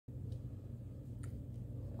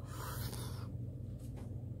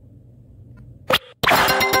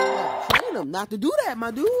him not to do that,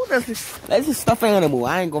 my dude. That's just stuffed animal.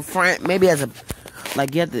 I ain't gonna front. Maybe as a,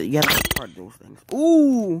 like, you have to part of those things.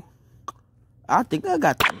 Ooh. I think I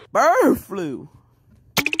got the bird flu.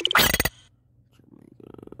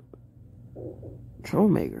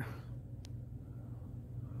 Troublemaker.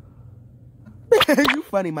 You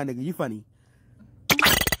funny, my nigga. You funny.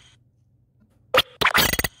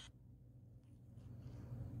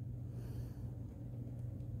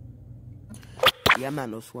 Yeah, I'm not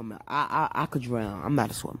no swimmer. I could drown. I'm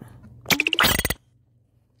not a swimmer.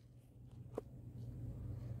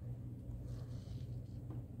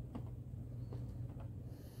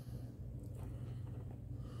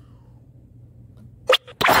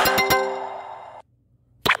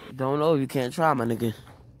 Don't know. You can't try, my nigga.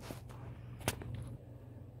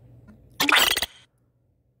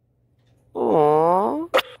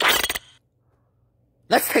 Aww.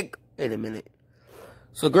 Let's take. Wait a minute.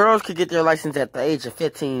 So girls could get their license at the age of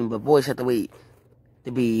 15, but boys have to wait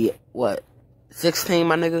to be, what, 16,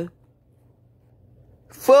 my nigga?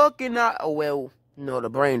 Fucking not. Oh, well, you know, the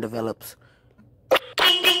brain develops.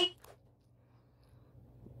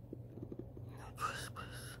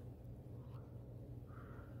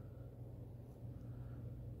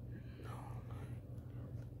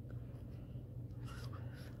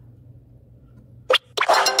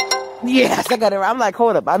 Yes, I got it right. I'm like,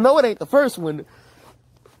 hold up. I know it ain't the first one.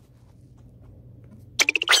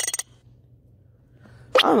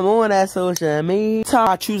 I'm on that social media. So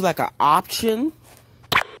I choose like an option.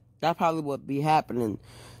 That probably would be happening.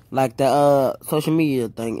 Like the social media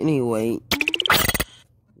thing. Anyway.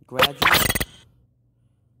 Graduate.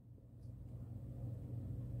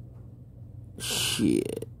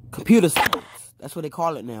 Shit. Computer science. That's what they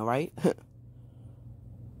call it now, right?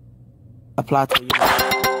 Apply to you.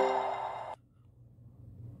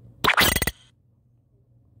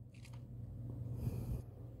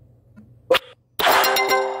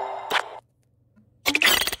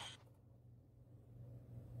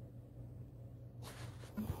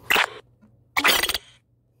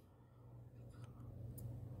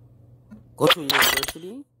 Go to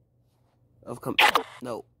University of Computer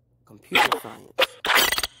Science.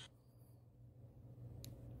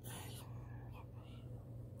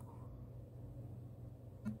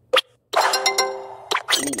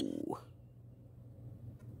 Ooh.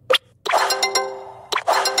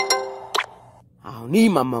 I don't need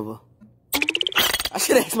my mother. I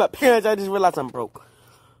should ask my parents. I just realized I'm broke.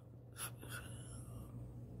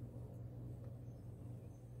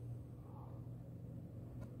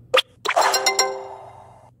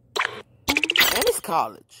 And it's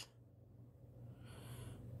college.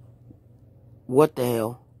 What the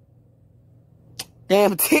hell?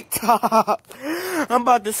 Damn TikTok. I'm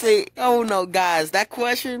about to say, oh no, guys, that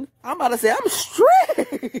question, I'm about to say, I'm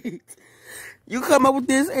straight. You come up with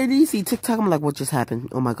this ADC TikTok, I'm like, what just happened?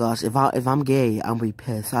 Oh my gosh, if I'm gay, I'm gonna be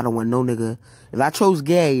pissed. I don't want no nigga. If I chose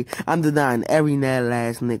gay, I'm denying every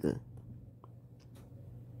last nigga.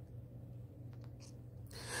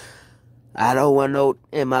 I don't want no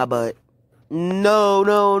in my butt. No,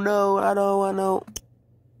 I don't want no.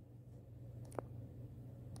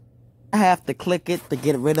 I have to click it to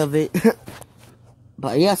get rid of it.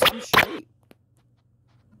 But yes, I'm straight.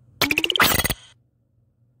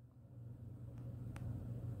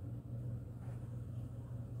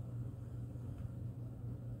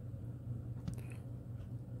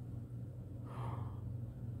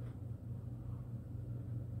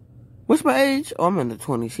 What's my age? Oh, I'm in the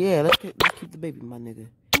 20s. Yeah, let's keep the baby, my nigga.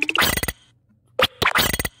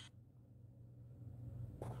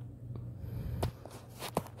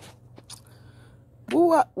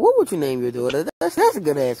 What would you name your daughter? That's a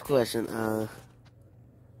good ass question.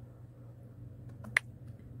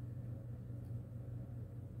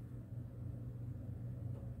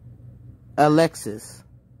 Alexis.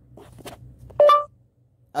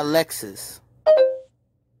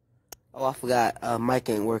 Oh, I forgot. Mic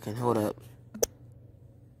ain't working. Hold up.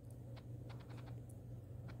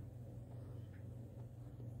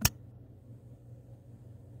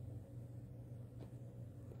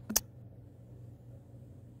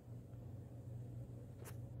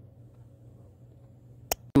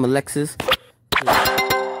 Alexis.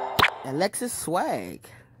 Alexis Swag.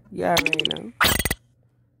 You already know.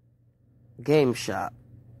 Game Shop.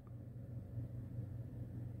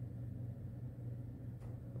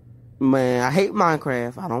 Man, I hate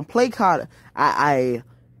Minecraft. I don't play COD. I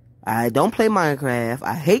don't play Minecraft.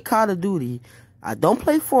 I hate Call of Duty. I don't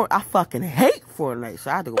play I fucking hate Fortnite. So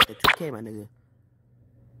I have to go with the 2K, my nigga.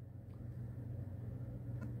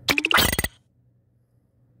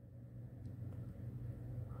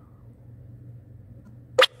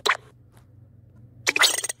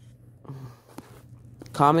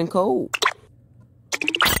 Common cold.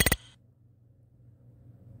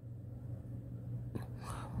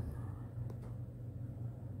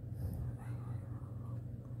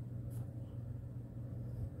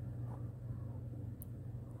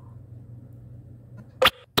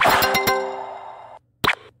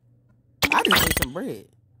 I just need some bread.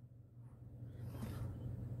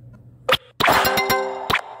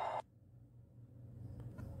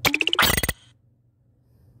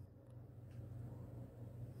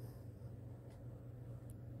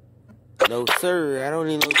 No, sir. I don't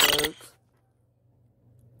need no drugs.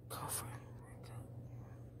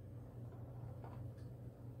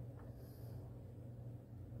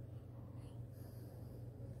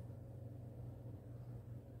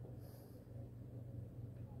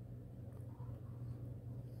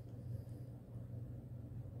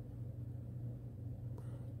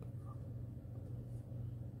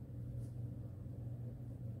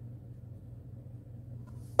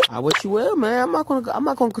 I wish you well, man. I'm not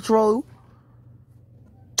gonna control you.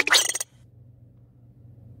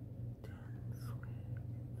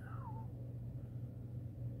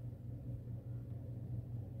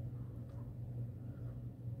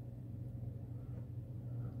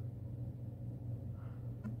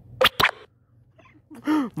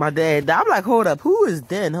 My dad, I'm like, hold up. Who is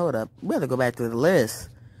Den? Hold up. We have to go back to the list.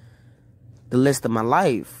 The list of my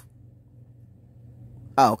life.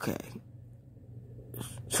 Okay.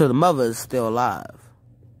 So the mother is still alive.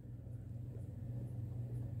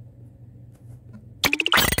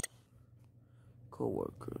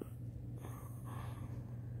 Co-worker.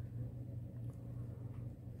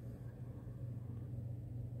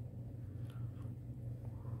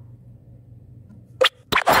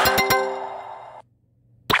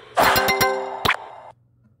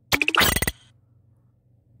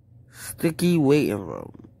 Sticky waiting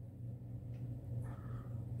room.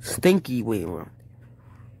 Stinky waiting room.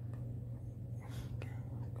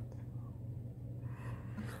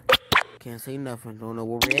 Can't say nothing. Don't know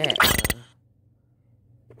where we at.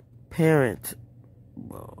 Parent.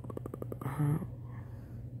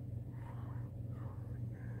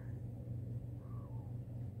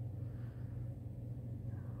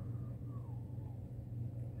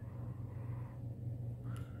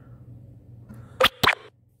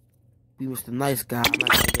 Be Mr. Nice Guy. I'm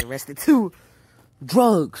not gonna get arrested too.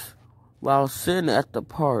 Drugs. While sitting at the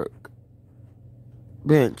park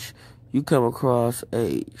bench, you come across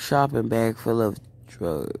a shopping bag full of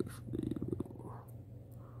drugs.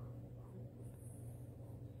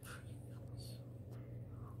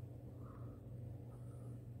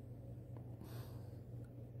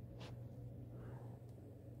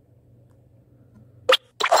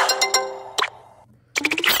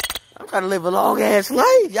 I'm trying to live a long ass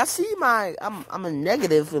life. Y'all see I'm a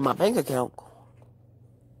negative in my bank account.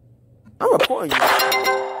 I'm reporting you.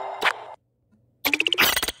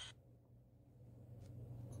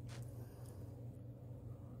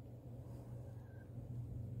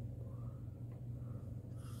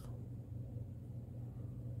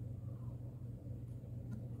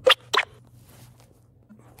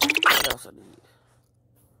 What else I need?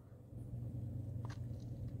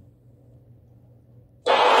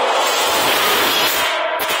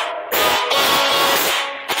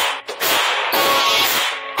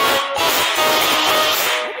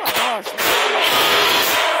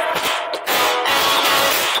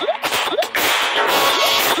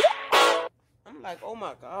 Oh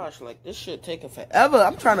my gosh, like this shit taking forever.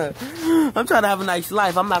 I'm trying to have a nice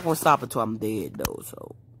life. I'm not gonna stop until I'm dead though,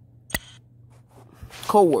 so.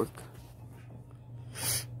 Co-work.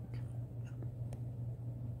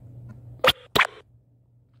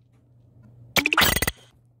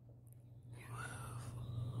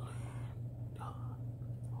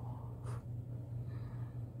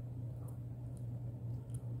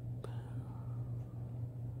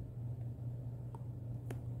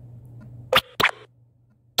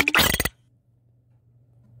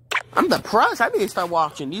 I'm depressed. I need to start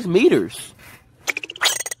watching these meters.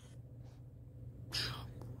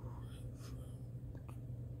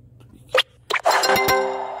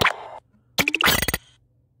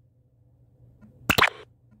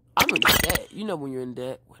 I'm in debt. You know when you're in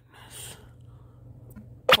debt. Witness.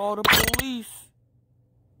 Call the police.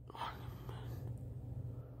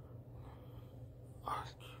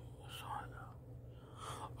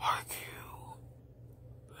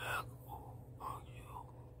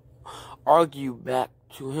 Argue back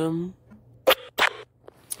to him.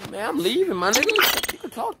 Man, I'm leaving, my nigga. You can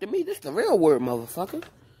talk to me. This is the real word, motherfucker.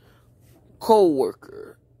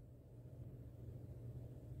 Co-worker.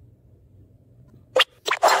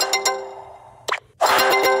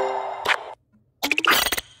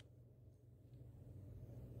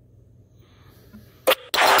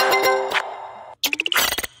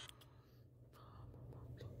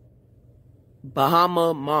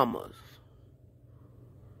 Bahama Mamas.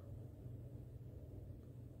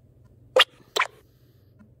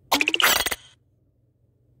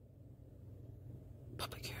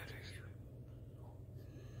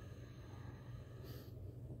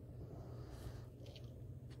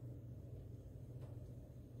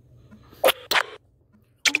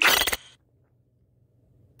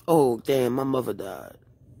 Oh, damn, my mother died.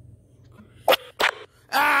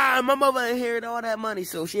 My mother inherited all that money,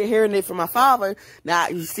 so she inherited it from my father. Now,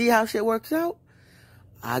 you see how shit works out?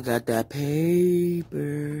 I got that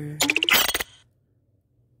paper.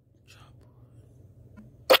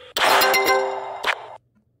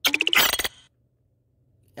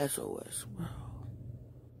 SOS, bro.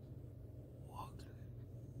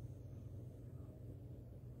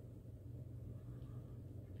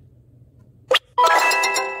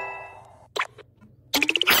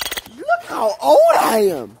 Look how old I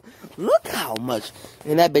am. Look how much.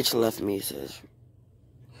 And that bitch left me, says,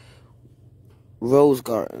 Rose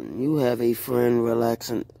Garden, you have a friend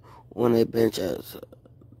relaxing on a bench as...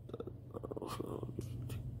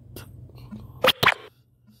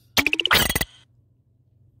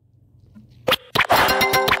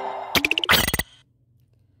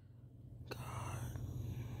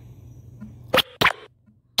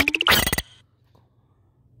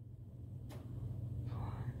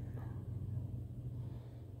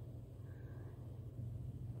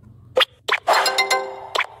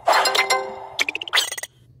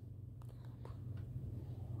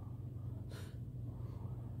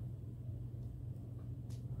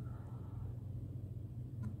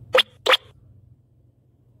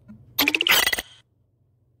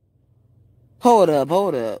 Hold up,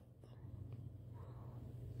 hold up.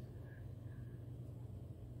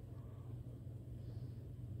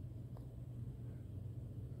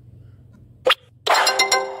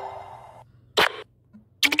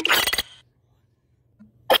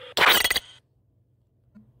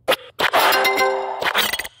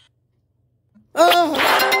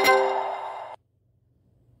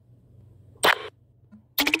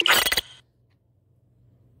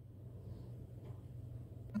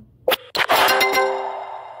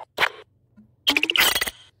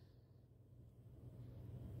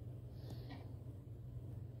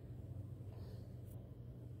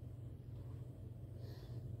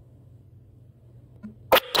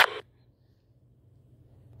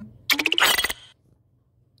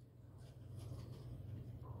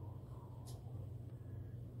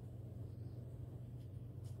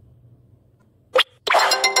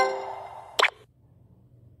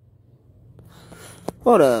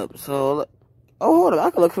 Hold up. So, oh, hold up. I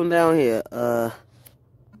can look from down here. My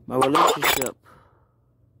relationship.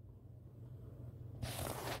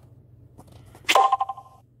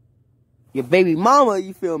 Your baby mama,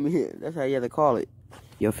 you feel me here? That's how you have to call it.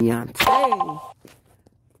 Your fiance.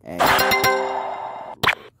 Hey.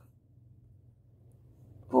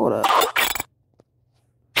 Hold up.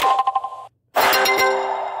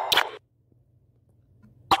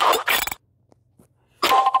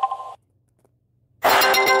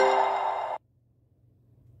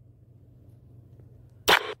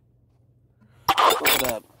 Hold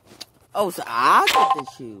up. Oh, so I get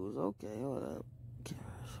the shoes. Okay, hold up.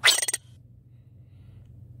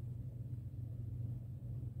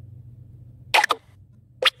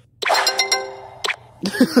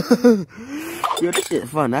 Yo, this shit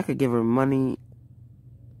fun. I could give her money.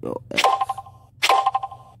 Yo,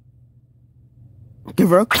 give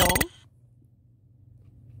her a call.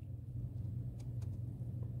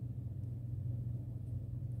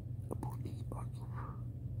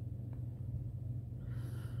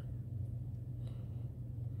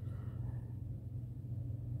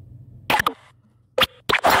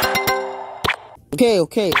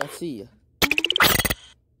 Okay, I see you.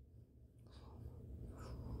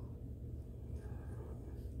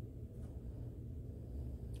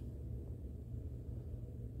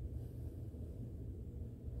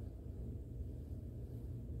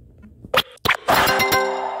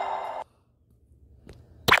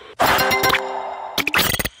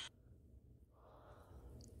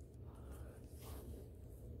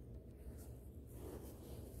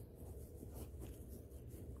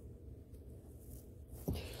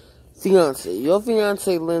 Fiance. Your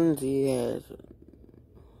fiance Lindsay has...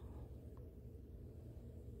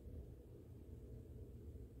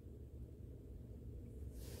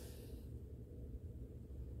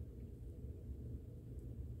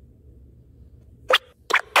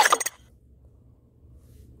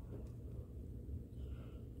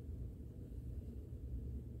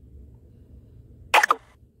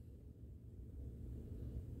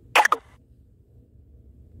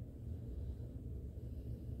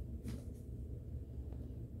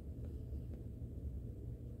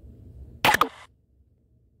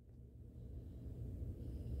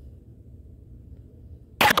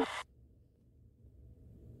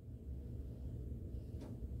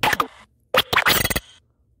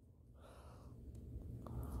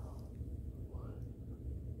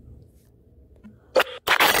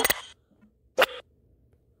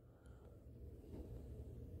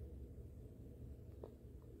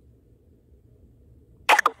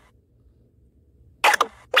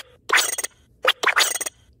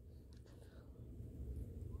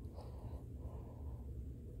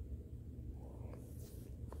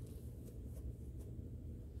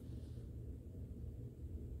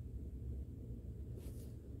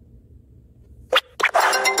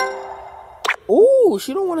 cool.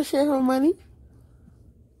 She don't want to share her money.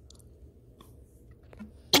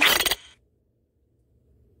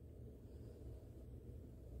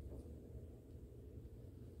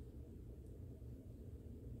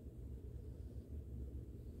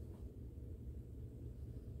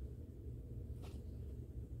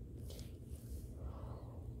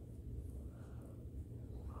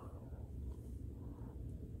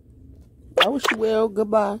 I wish you well.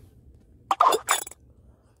 Goodbye.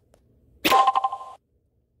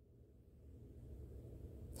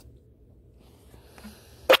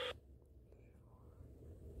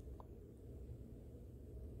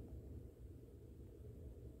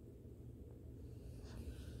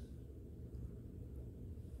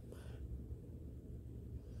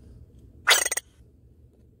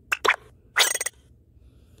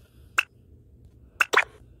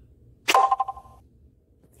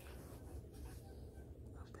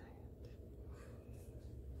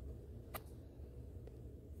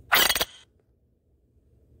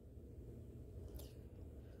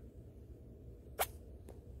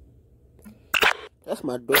 That's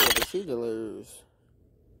my daughter. She delirious.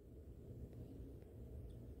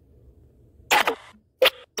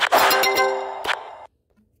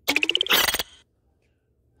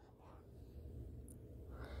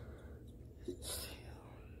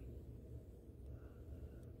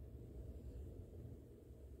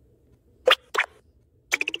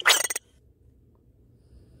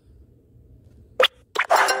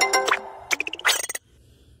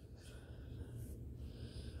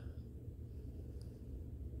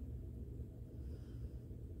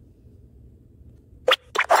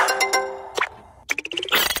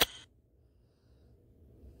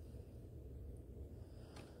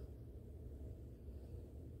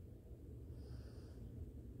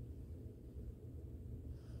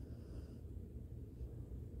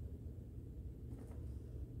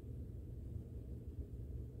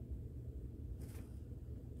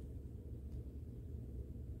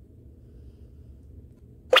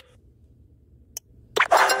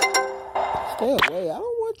 Stay away. I don't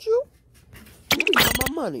want you. You can have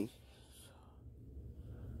my money.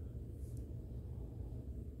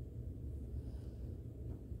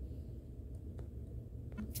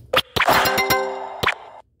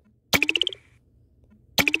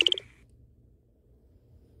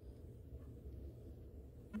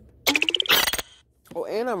 Oh,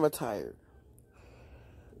 and I'm retired.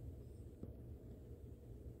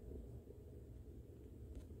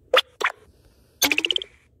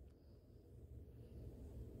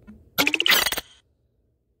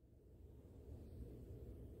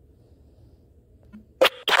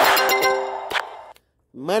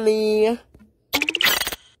 Money.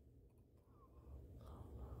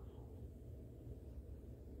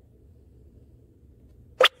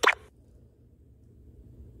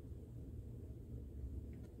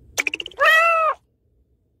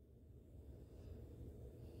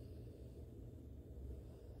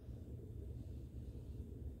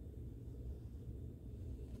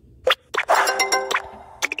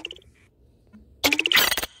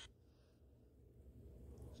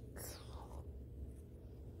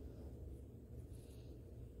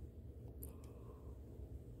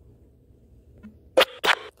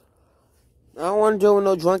 I don't want to deal with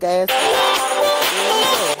no drunk ass.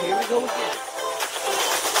 Here we go again.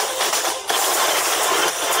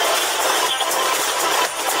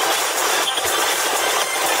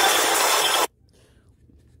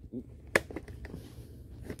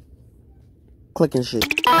 Clicking shit.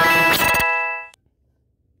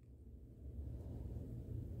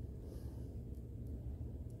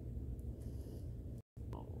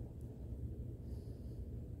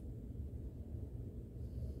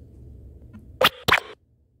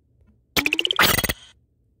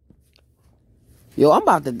 Yo, I'm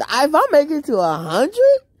about to die. If I make it to 100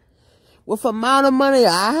 with the amount of money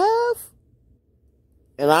I have,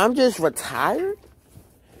 and I'm just retired,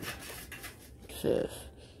 sis,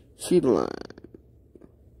 C-Line.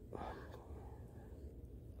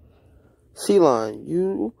 C-Line,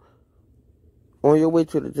 you on your way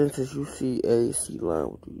to the dentist, you see a C-Line.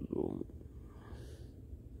 What do you do?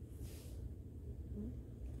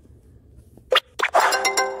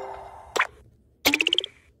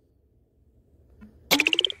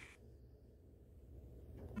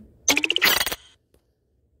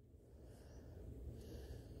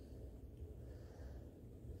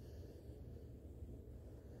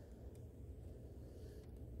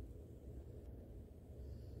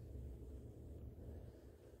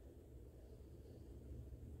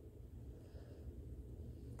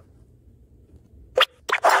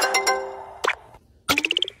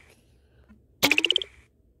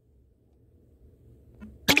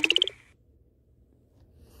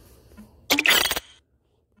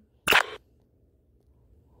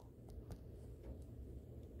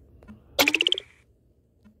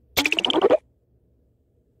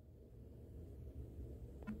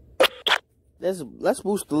 Let's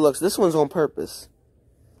boost the looks. This one's on purpose.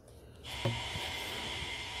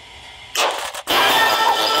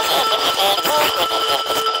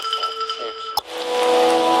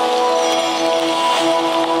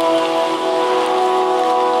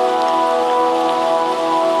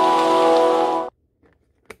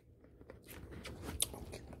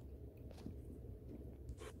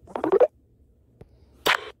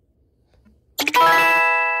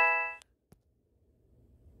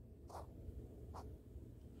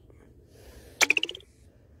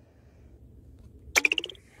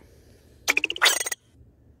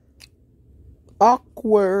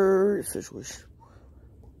 Awkward situation.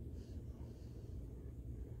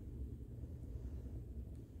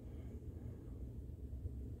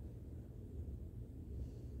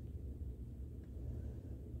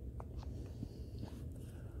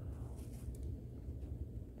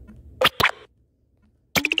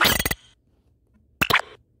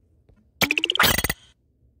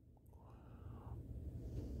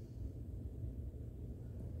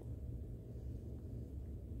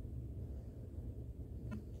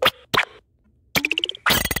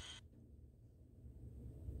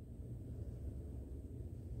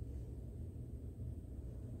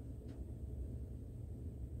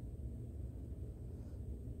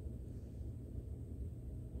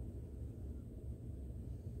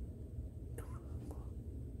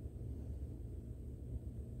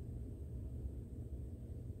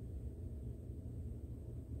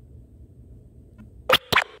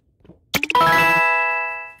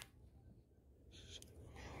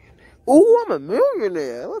 Ooh, I'm a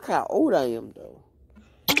millionaire. Look how old I am, though.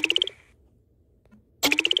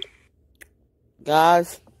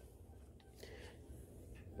 Guys,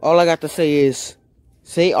 all I got to say is,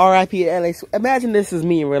 say R.I.P. to LA. Imagine this is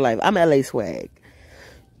me in real life. I'm LA Swag.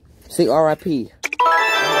 Say R.I.P.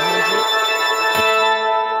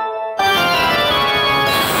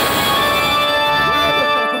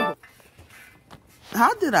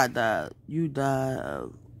 How did I die? You died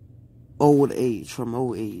of old age, from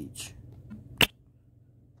old age.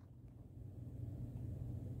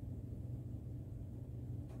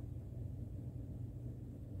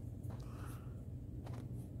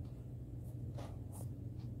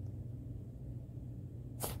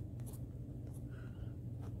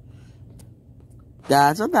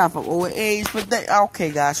 Guys, I'm not from old age, but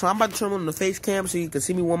okay, guys. So I'm about to turn on the face cam so you can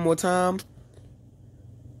see me one more time.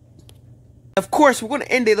 Of course, we're going to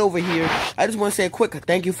end it over here. I just want to say a quick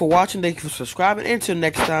thank you for watching. Thank you for subscribing. Until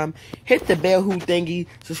next time, hit the bell hoop thingy.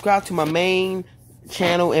 Subscribe to my main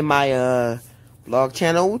channel and my vlog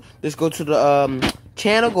channel. Just go to the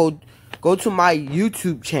channel. Go to my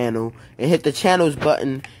YouTube channel and hit the channels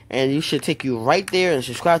button. And you should take you right there and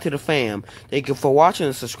subscribe to the fam. Thank you for watching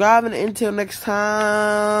and subscribing. Until next time,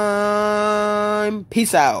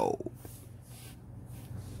 peace out.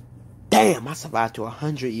 Damn, I survived to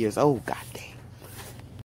 100 years old. Goddamn.